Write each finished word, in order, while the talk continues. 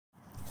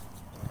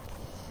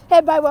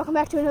everybody, welcome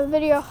back to another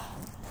video.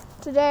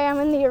 Today I'm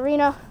in the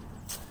arena,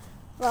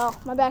 well,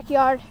 my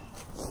backyard.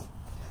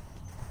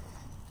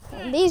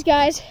 And these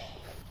guys,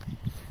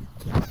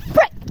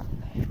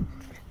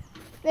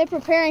 they're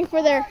preparing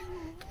for their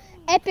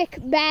epic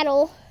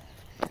battle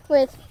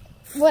with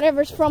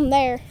whatever's from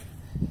there.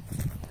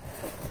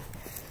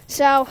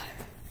 So,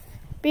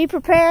 be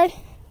prepared.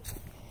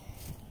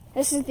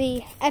 This is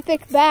the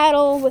epic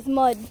battle with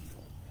mud.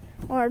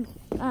 Or,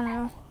 I don't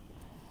know.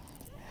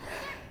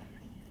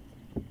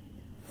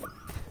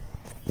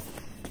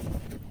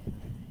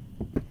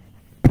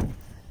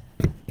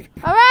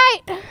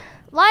 Alright,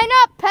 line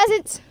up,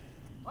 peasants.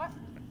 What?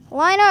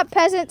 Line up,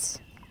 peasants.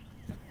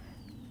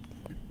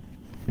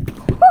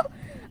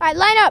 Alright,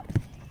 line up.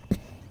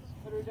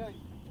 What are we doing?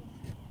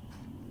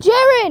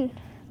 Jaren,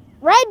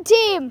 red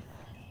team,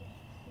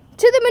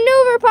 to the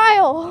maneuver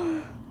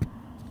pile.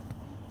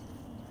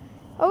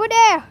 Over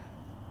there.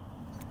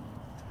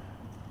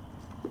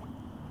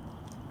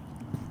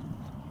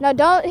 No,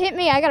 don't hit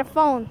me. I got a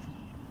phone.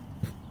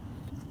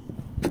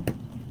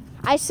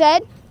 I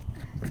said,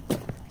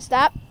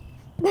 stop.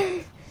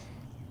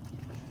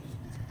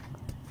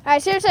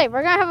 Alright, seriously,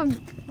 we're gonna have a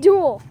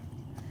duel.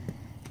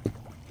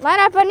 Line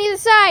up on either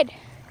side.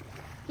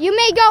 You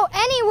may go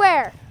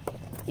anywhere.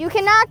 You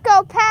cannot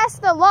go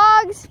past the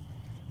logs.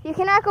 You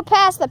cannot go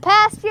past the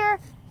pasture.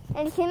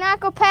 And you cannot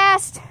go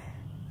past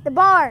the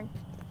barn.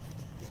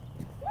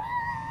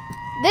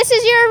 This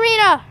is your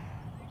arena.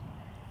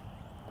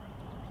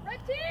 Red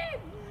team!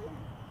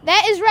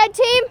 That is red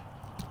team.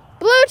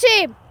 Blue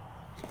team.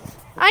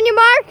 On your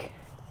mark.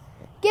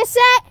 Get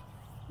set.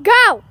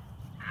 Go.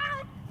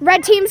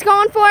 Red team's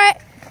going for it.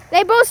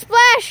 They both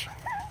splash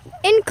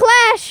in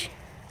clash.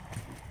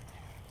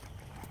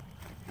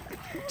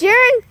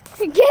 Jaren,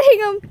 you're getting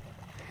him.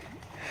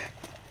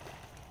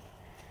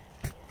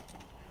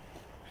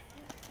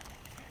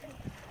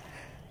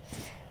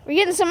 We're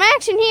getting some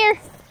action here.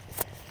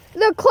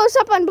 Look close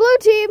up on blue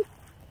team.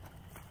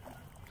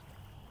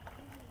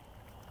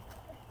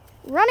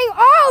 Running,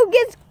 oh,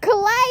 gets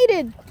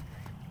collided.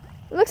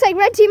 Looks like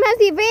red team has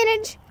the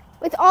advantage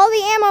with all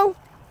the ammo.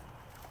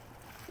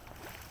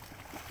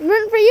 I'm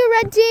rooting for you,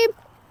 red team.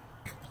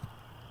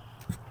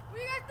 What do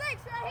you guys think?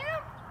 Should I hit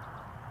him?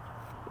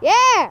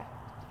 Yeah.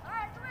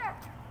 Alright, come here.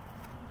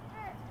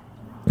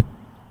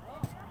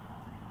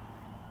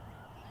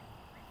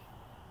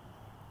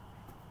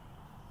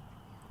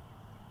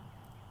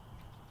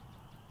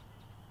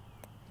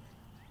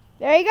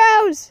 There he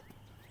goes.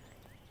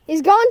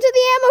 He's going to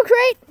the ammo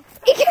crate.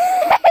 He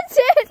gets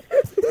it.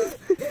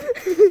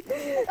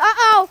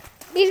 Uh-oh.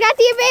 He's got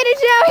the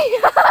advantage now.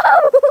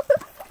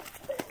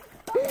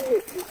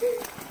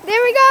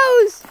 There he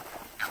goes.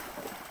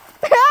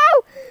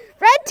 Oh,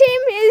 red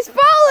team is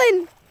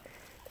falling.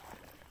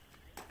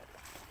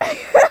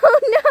 Oh,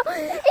 no.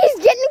 He's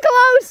getting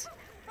close.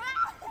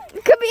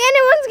 Could be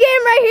anyone's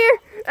game right here.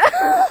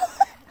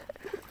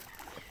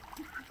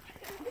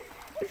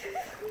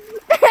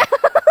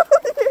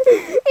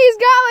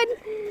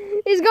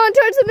 He's going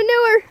towards the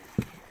manure.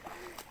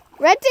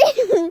 Red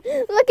team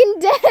looking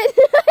dead.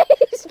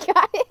 He's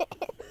got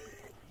it.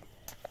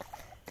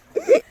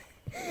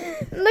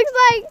 Looks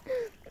like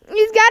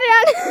he's got it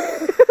on.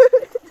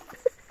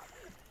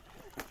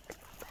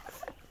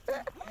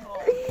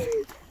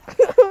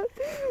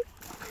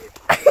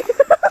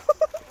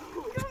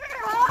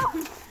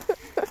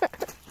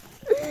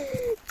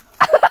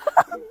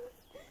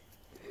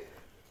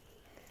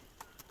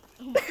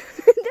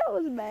 That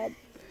was bad.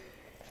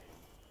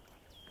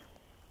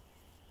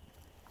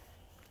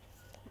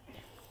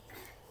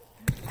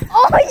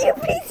 Oh, you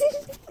piece of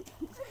shit.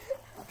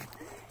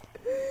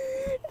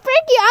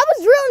 Frankie, I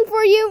was rooting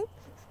for you.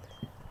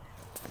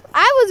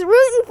 I was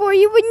rooting for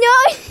you, but no,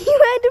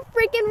 you had to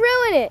freaking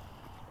ruin it.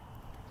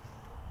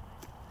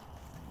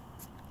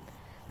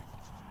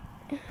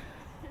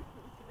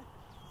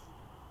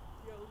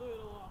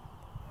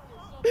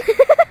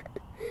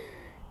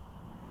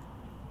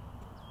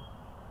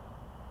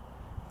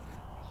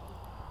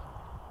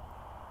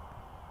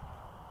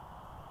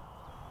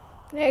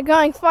 They're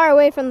going far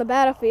away from the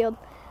battlefield.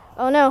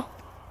 Oh no.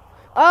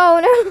 Oh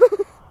no.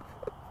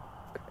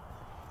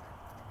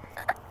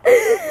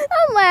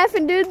 I'm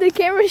laughing, dude. The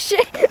camera's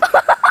shaking.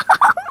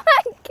 Oh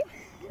my God.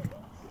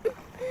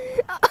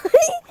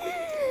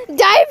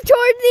 Dive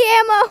towards the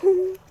ammo.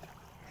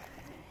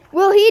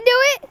 Will he do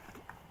it?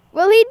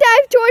 Will he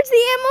dive towards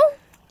the ammo?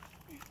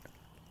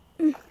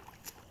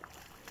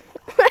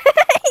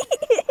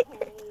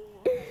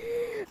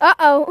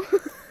 Uh-oh.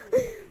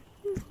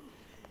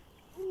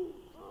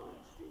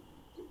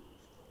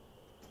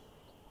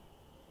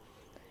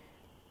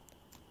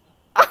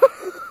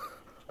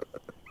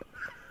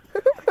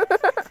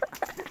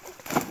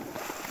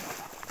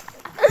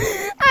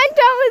 I'm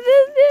done with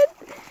this, dude.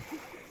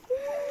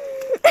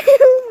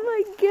 Oh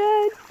my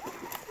God.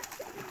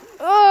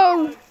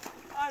 Oh.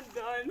 I'm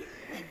done.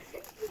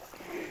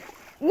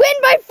 Win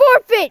by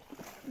forfeit.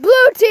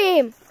 Blue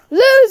team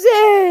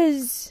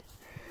loses.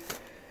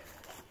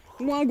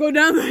 You want to go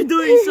down there and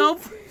do it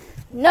yourself?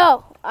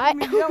 No.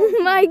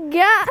 Oh my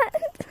God.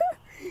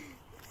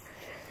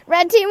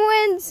 Red team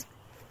wins.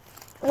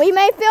 We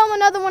may film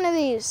another one of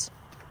these.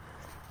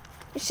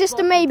 It's just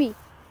a maybe.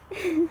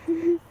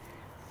 All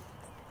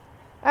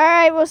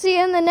right, we'll see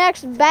you in the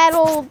next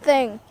battle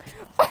thing.